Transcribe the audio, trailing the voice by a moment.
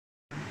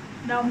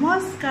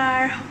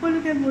নমস্কাৰ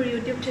সকলোকে মোৰ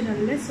ইউটিউব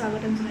চেনেললৈ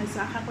স্বাগতম জনাইছোঁ।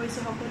 আশা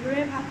কৰিছোঁ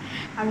সকলোৰে ভাল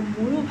আৰু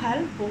মোৰো ভাল,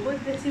 বহুত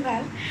বেছি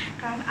ভাল,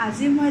 কাৰণ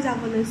আজি মই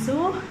যাব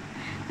লৈছোঁ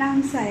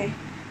নামচাই।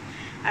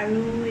 আৰু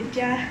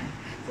এতিয়া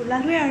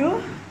ওলালোৱে আৰু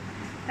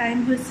টাইম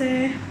হৈছে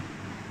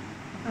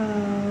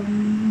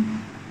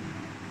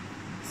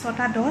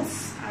 6:10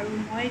 আৰু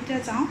মই এতিয়া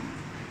যাওঁ।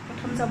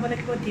 প্ৰথম যাব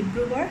লাগিব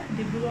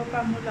ডিব্ৰুগড়ৰ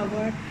পৰা মোৰ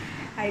লগৰ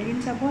আইলিন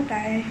যাব,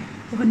 তাই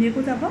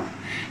ভনীয়েকো যাব।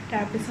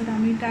 তাৰপিছত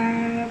আমি তাৰ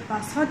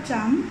পাছত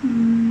যাম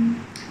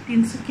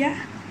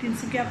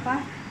তিনিচুকীয়াৰ পৰা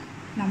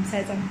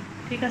নামচাই যাম।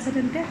 ঠিক আছে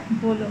তেন্তে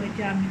ব'লো,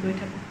 এতিয়া আমি গৈ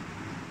থাকোঁ।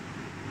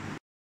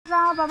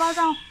 যাওঁ বাবা,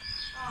 যাওঁ।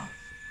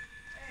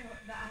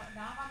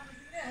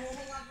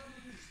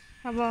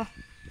 হ'ব,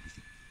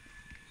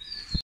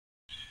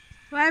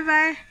 বাই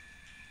বাই।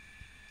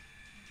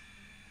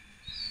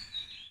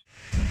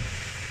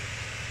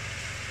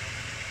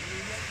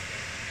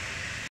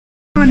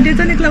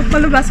 ভণ্টিজনীক লগ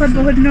পালোঁ বাছত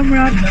বহুত দিনৰ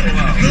মূৰত।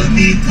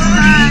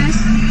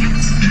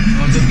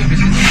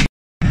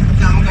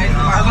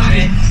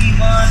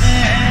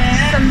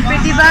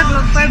 সম্প্ৰীতিবাক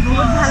লগ পাই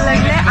বহুত ভাল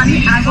লাগিলে। আমি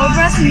আগৰ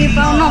পৰা চিনি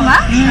পাওঁ ন মা,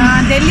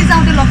 ডেইলি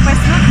যাওঁতে লগ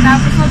পাইছিলোঁ।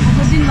 তাৰপিছত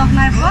বহুত দিন লগ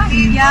নাই পোৱা,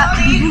 এতিয়া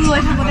বিহু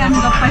লৈ থাকোঁতে আমি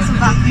লগ পাইছোঁ।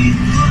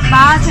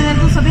 বা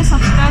চেনেলটো চবেই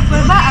ছাবস্ক্ৰাইব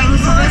কৰিবা আৰু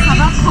চবেই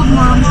চাবা, খুব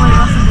মৰম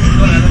কৰিবা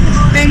চবেই।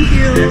 Thank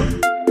U.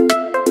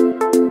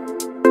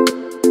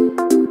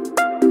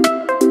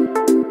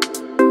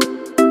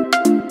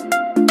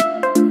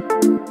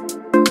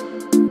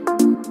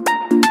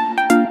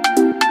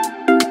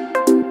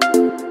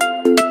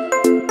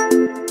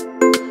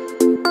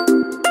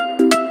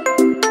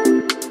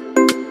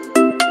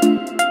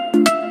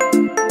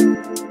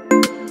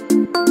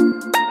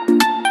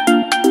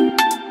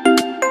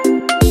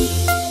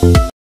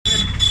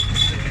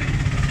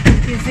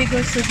 ভিজি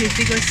গৈছোঁ।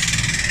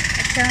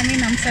 এতিয়া আমি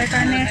নামচাইৰ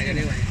কাৰণে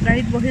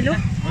গাড়ীত বহিলোঁ।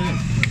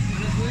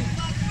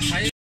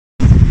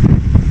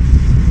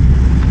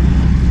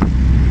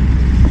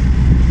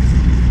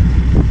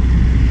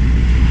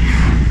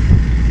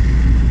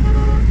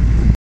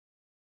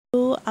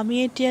 আমি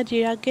এতিয়া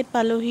দিৰাক গেট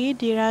পালোহি।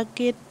 দিৰাক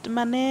গেট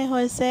মানে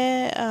হৈছে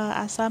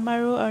আছাম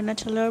আৰু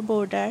অৰুণাচলৰ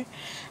বৰ্ডাৰ,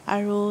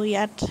 আৰু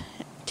ইয়াত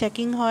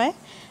চেকিং হয়।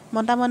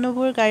 মতা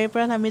মানুহবোৰ গাড়ীৰ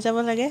পৰা নামি যাব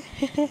লাগে।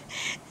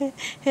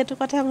 সেইটো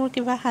কথা মোৰ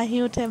কিবা হাঁহি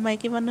উঠে।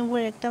 মাইকী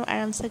মানুহবোৰ একদম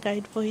আৰামছে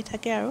গাড়ীত বহি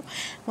থাকে আৰু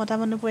মতা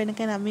মানুহবোৰ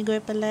এনেকৈ নামি গৈ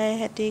পেলাই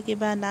সিহঁতি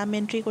কিবা নাম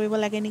এণ্ট্ৰি কৰিব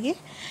লাগে নেকি,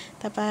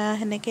 তাৰপৰা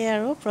সেনেকৈ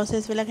আৰু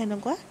প্ৰচেছবিলাক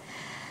সেনেকুৱা।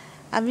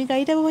 আমি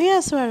গাড়ীতে বহি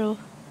আছোঁ আৰু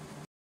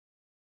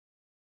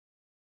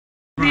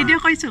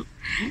ভিডিঅ' কৰিছোঁ।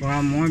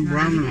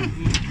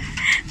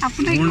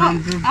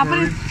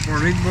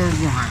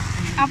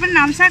 আপুনি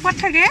নামচাই ক'ত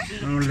থাকে?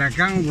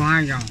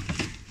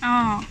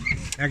 অঁ,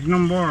 1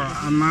 নম্বৰ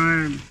আমাৰ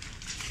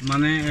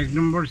মানে 1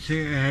 নম্বৰ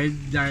হেৰিত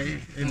যায়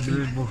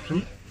এইবিলাক বস্তু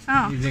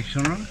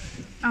ইলেকশ্যনৰ।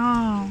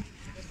 অঁ,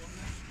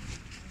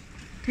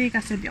 ঠিক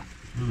আছে দিয়ক।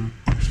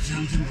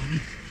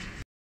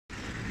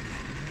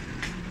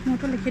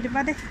 মোৰতো লিখি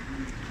দিবা দেই।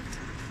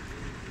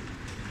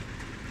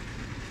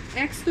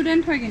 এক্স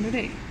ষ্টুডেণ্ট হয় কিন্তু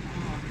দেই,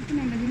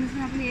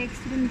 আপুনি এক্স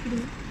ষ্টুডেণ্ট লিখি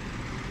দিব।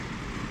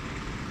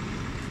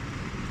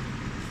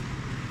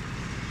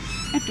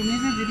 তুমি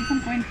যে যিখন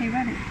পইণ্ট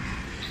খাইবা দেই।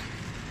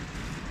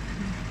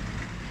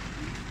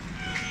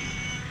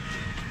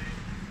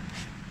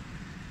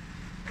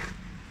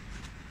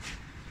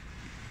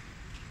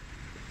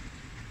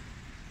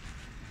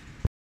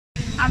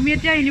 আমি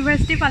এতিয়া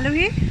ইউনিভাৰ্চিটি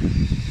পালোহি।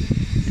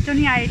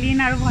 এজনী আইলিন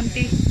আৰু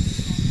ভণ্টি।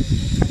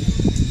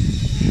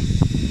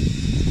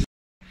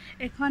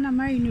 এখন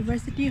আমাৰ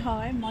ইউনিভাৰ্চিটি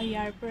হয়। মই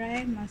ইয়াৰ পৰাই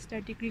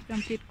মাষ্টাৰ ডিগ্ৰী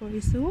কমপ্লিট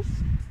কৰিছোঁ।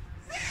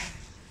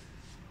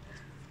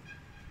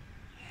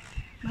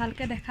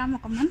 ভালকৈ দেখাম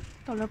অকণমান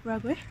তলৰ পৰা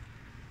গৈ।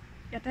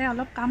 ইয়াতে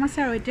অলপ কাম আছে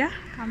আৰু এতিয়া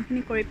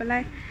কামখিনি কৰি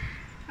পেলাই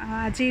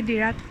আজি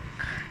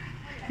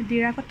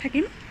দিৰাকত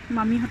থাকিম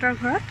মামীহঁতৰ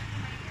ঘৰত।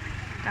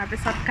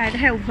 তাৰপিছত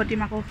কাইলৈহে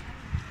উভতিম আকৌ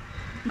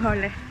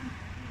ঘৰলৈ।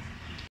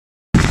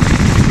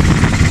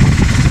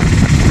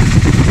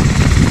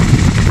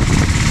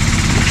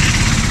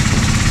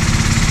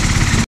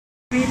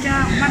 আমি এতিয়া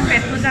অকণমান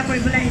পেট পূজা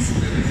কৰিবলৈ আহিছোঁ।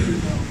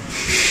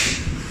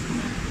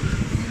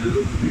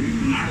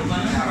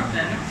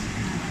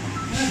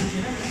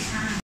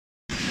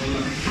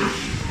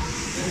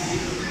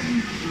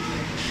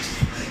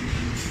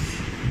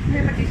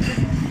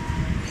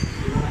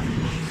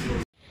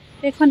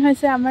 এইখন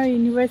হৈছে আমাৰ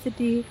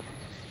university,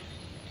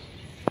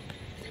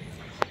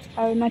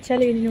 Arunachal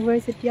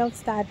university of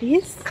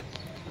studies.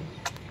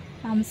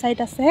 নামচাইত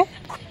আছে।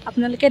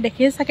 আপোনালোকে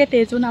দেখিয়ে চাগে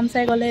তেজু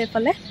নামচাই গ'লে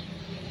এইফালে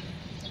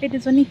এই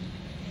দুজনী।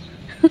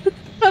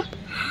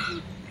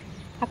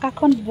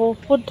 আকাশখন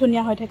বহুত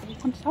ধুনীয়া হৈ থাকে,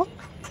 এইখন চাওক।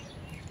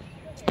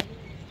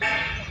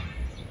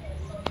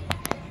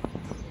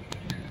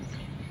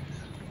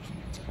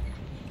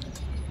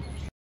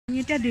 আমি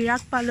এতিয়া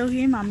দিৰাক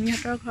পালোহি,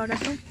 মামীহঁতৰ ঘৰত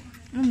আছোঁ।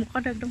 মোৰ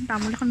মুখত একদম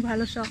তামোল এখন ভৰাই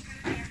লৈছোঁ।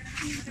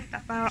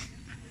 তাৰপৰা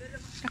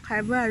খাই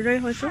বৈ আজৰি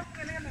হৈছোঁ।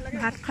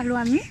 ভাত খালোঁ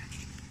আমি।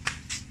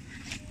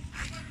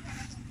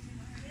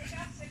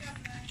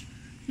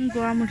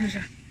 গৰম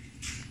উঠিছে।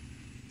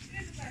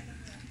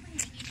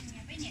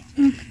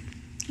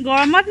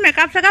 গৰমত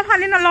মেকআপ চেকআপ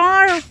সানি নলওঁ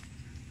আৰু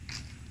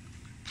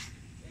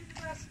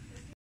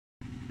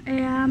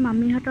এয়া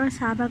মামীহঁতৰ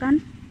চাহ বাগান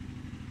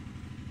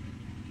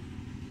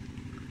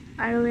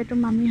আৰু এইটো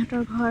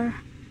মামীহঁতৰ ঘৰ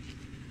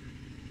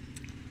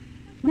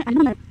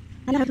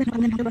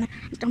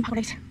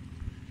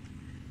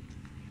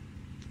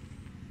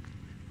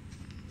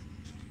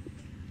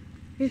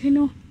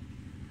সেইখিনিও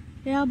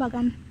এয়া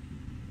বাগান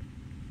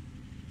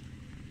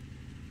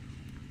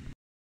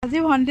আজি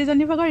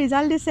ভণ্টিজনী ভাগৰ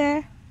ৰিজাল্ট দিছে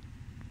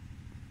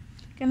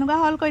কেনেকুৱা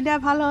হ'ল কৈ দিয়া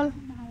ভাল হ'ল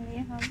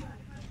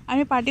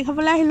আমি পাৰ্টি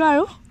খাবলৈ আহিলোঁ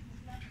আৰু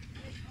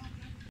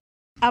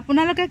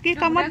আপোনালোকে কি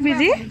কামত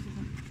বিজি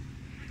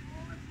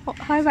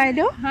হয়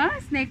বাইদেউ হা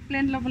স্নেক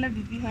প্লেন ল'বলৈ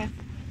বিজি হয়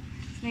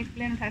স্নেক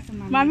প্লেন খাইছোঁ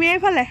মামী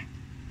এইফালে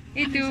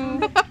এইটো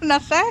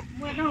নাচাই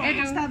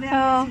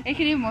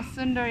এইখিনি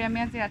মচুন্দৰী আমি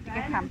আজি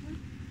ৰাতিকে খাম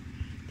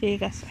ঠিক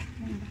আছে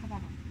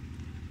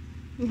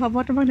হ'ব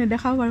তোমাক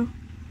নেদেখাও বাৰু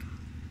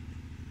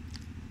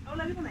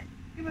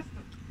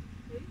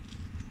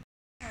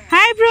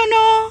হাই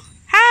ব্ৰুনো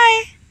হাই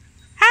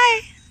হাই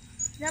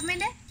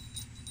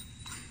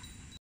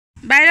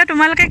বাইদেউ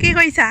তোমালোকে কি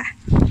কৰিছা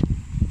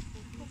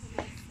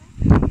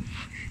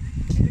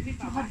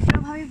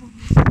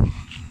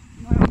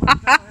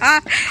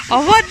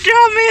অভদ্ৰ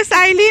মিছ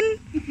আইলিন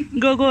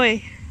গগৈ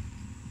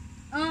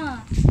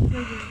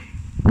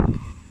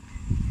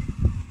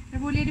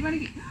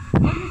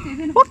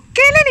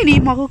কেলে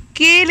নিদিম আকৌ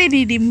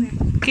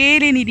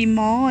কেলে নিদিম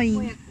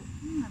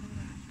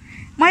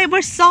মই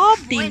এইবোৰ চব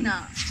দিম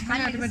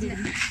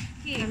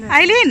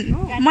আইলিন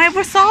মই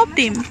এইবোৰ চব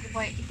দিম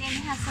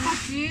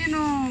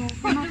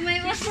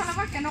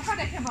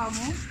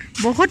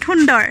বহুত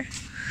সুন্দৰ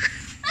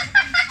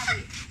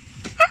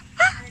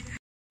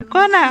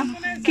কোৱা না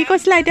কি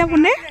কৈছিলা এতিয়া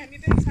কোনে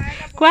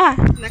কোৱা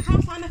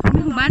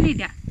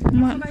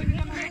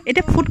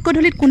এতিয়া ফুড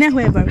গধূলিত কোনে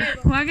হয় বাৰু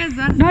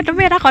নহয়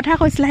তুমি এটা কথা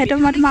কৈছিলা সেইটো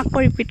মই তোমাক আকৌ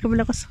ৰিপিট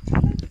কৰিবলৈ কৈছোঁ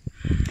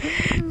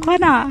কোৱা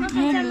না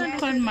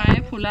মায়ে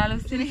ফুলা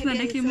লুচি নিচিনা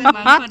দেখি মোক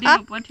মাংস দি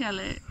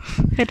নপঠিয়ালে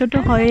সেইটোতো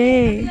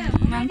হয়েই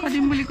মাংস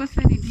দিম বুলি কৈছে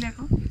নিদিলে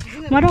আকৌ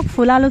মই তোক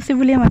ফুলা লুচি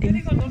বুলিয়ে মাতিম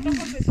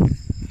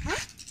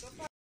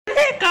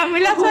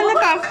কামিলা ছোৱালী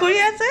কাম কৰি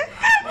আছে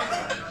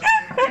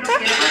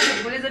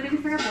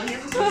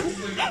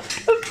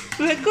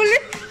ভেকুলী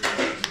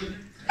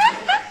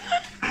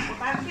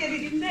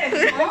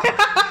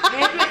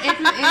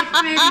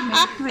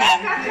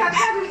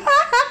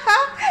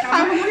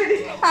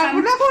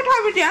আপোনাকো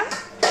উঠাম এতিয়া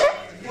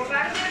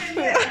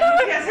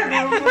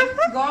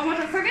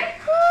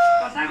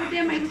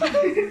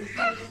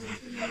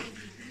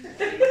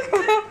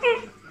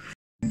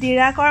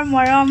ডিৰাকৰ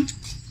মৰম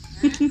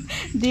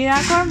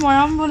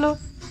বোলো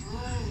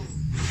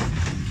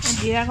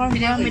ডিৰাকৰ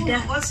মৰম এতিয়া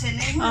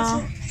অঁ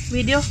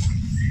ভিডিঅ'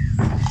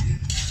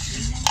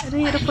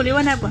 এইটো খুলিব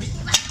নাই পোৱা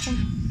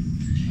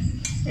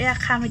এয়া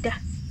খাম এতিয়া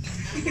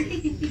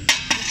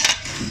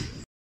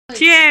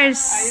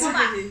চিয়াৰ্ছ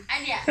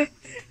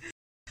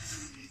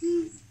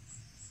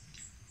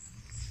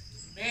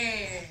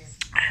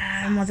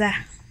মজা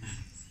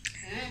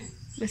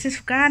বেছি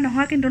চোকা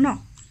নহয় কিন্তু ন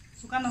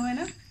চোকা নহয়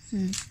ন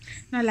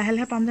নহয় লাহে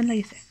লাহে পাম যেন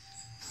লাগিছে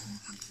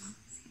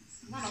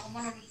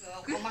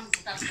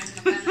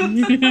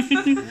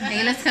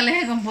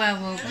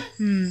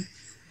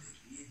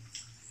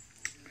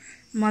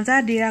মজা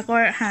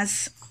ডিৰাকৰ সাজ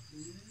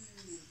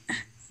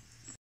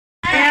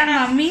এয়া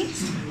মামী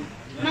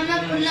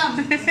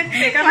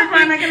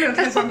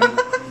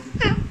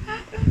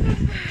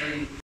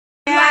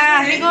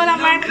আহি গ'ল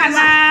আমাৰ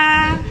খানা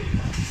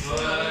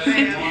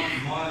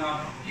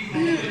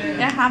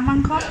হাঁহ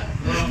মাংস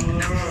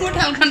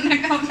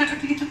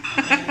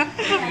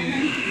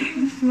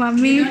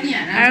মামী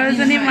আৰু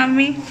এজনী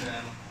মামী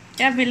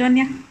এয়া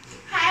বিলনীয়া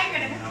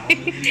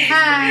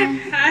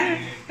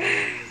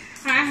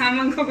হাঁহ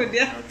মাংস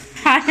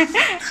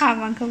হাঁহ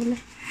মাংস বোলে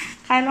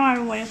খাই লওঁ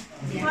আৰু মই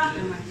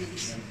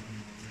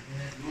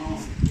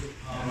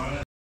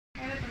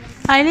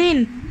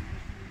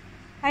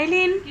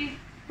আইলিন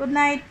গুড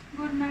নাইট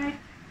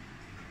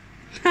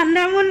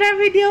ঠাণ্ডা মুণ্ডাৰ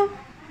ভিডিঅ'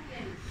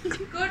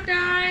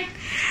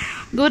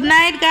 গুড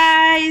নাইট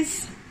গাইজ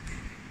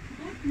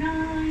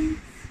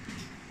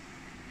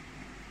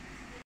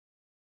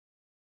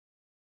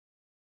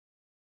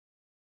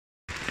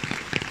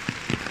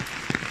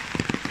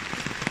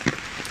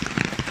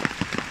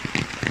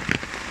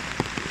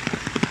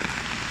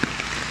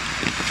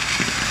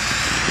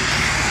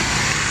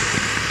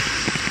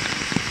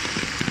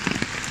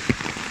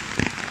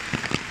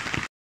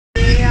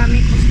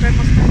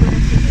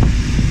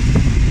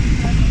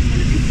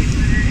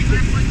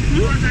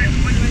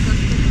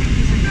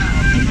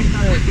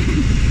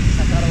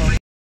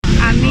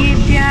আমি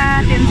এতিয়া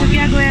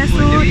তিনিচুকীয়া গৈ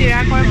আছোঁ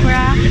ডিৰাকৰ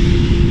পৰা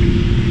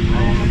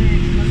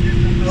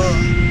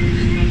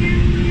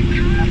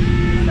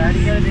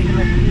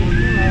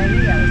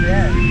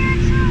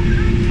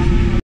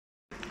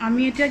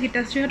আমি এতিয়া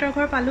গীতাশ্ৰীহঁতৰ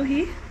ঘৰ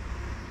পালোহি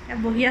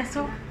বহি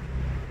আছোঁ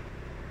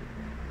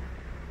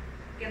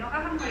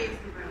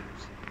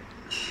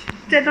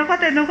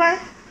তেনেকুৱা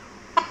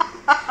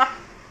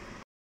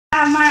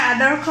আমাৰ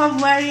আদৰ্শ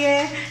বোৱাৰীয়ে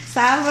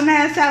চাহ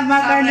বনাই আছে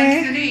আমাৰ কাৰণে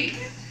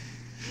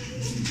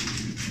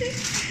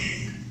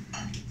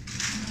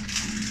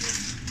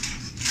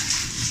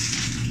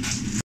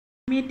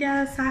আমি এতিয়া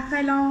চাহ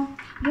খাই লওঁ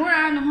মোৰ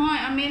আৰু নহয়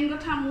মেইন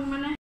কথা মোৰ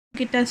মানে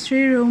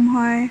গীতাশ্ৰীৰ ৰুম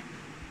হয়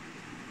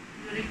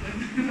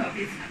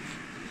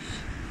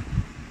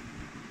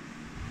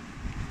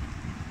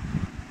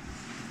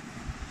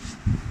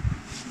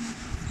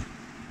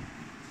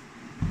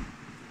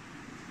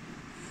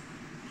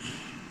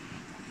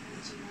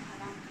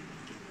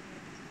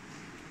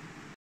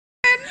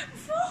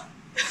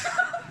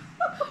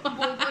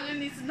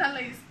নিচিনা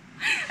লাগিছে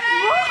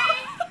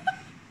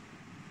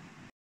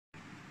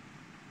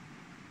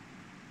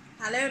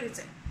ভালে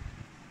উঠিছে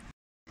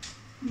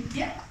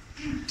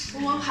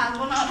মই ভাল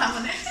বনাওঁ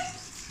তাৰমানে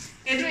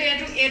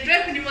এইটোৱে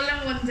পিন্ধিবলৈ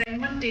মন যায়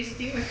ইমান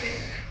টেষ্টি হৈছে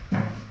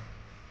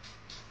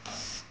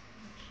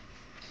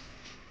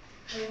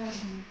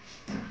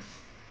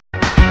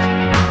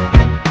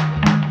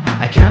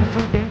I can't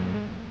forget.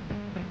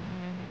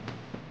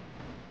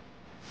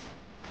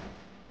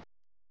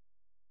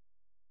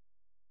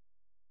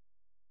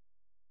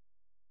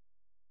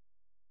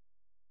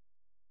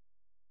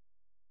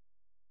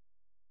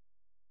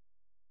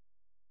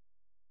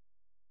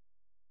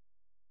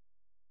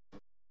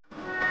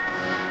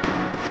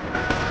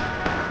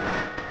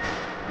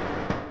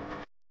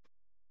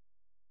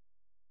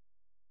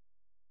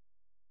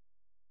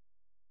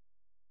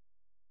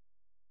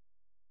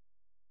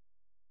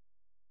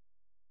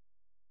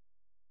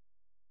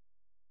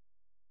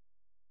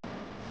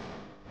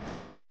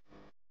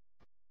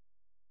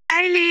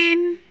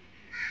 আইলিন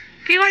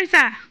কি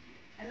কৰিছা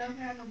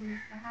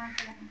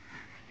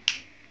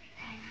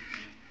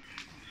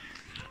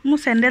মোৰ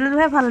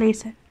চেণ্ডেলটোহে ভাল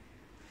লাগিছে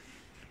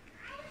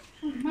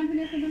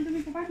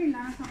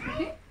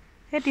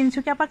সেই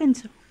তিনিচুকীয়াৰ পৰা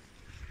কিনিছো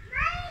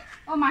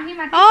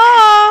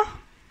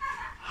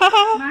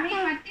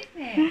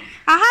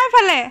আহা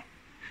এইফালে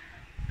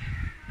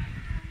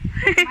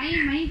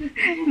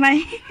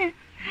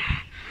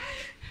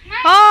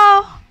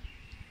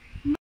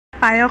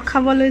পায়স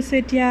খাব লৈছো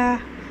এতিয়া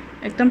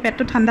একদম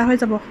পেটটো ঠাণ্ডা হৈ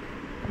যাব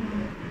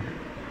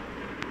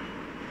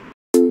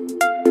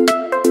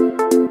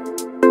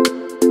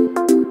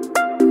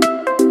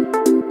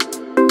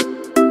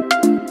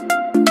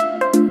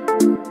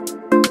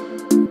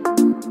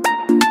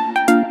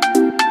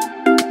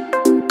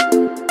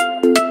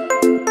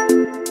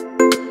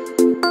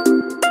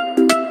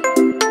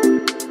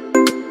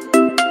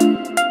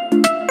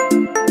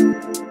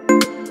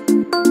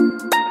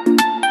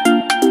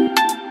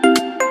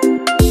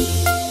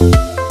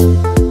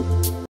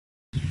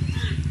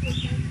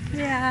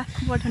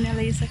বৰ ধুনীয়া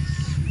লাগিছে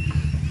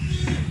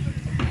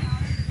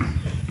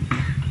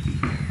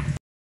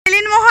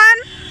মোহন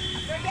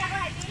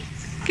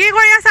কি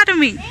কৰি আছা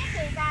তুমি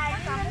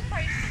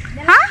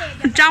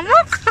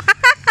জামুক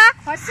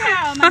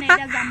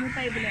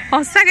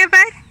সঁচাকে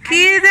পাই কি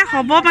যে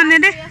হ'ব মানে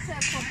দে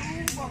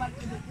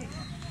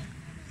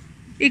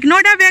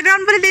ইগনোৰ দ্য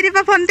বেকগ্ৰাউণ্ড বুলি দি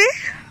দিবা ফোনটি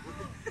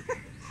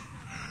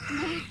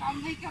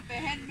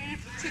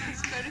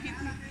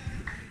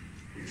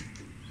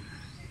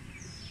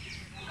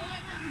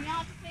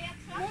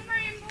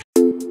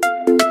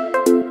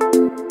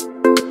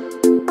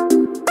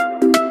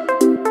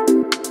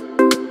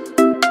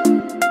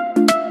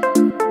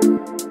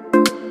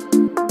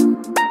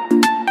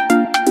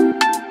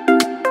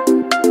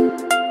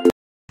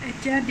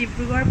এতিয়া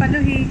ডিব্ৰুগড়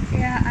পালোহি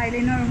এয়া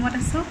আইলিনৰ ৰুমত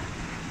আছো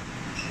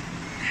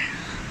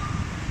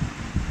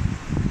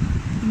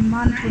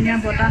ইমান ধুনীয়া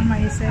বতাহ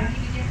মাৰিছে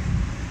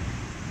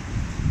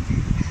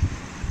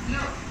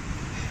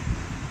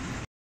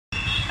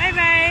বাই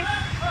বাই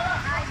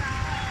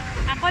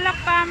আকৌ লগ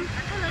পাম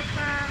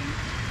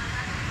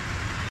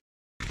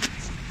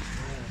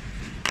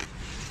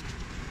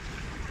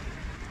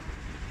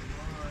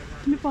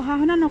তুমি পঢ়া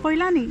শুনা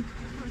নকৰিলা নি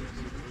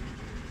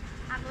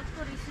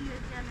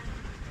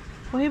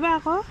পঢ়িবা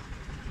আকৌ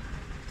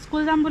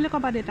স্কুল যাম বুলি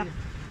ক'বা দেউতাক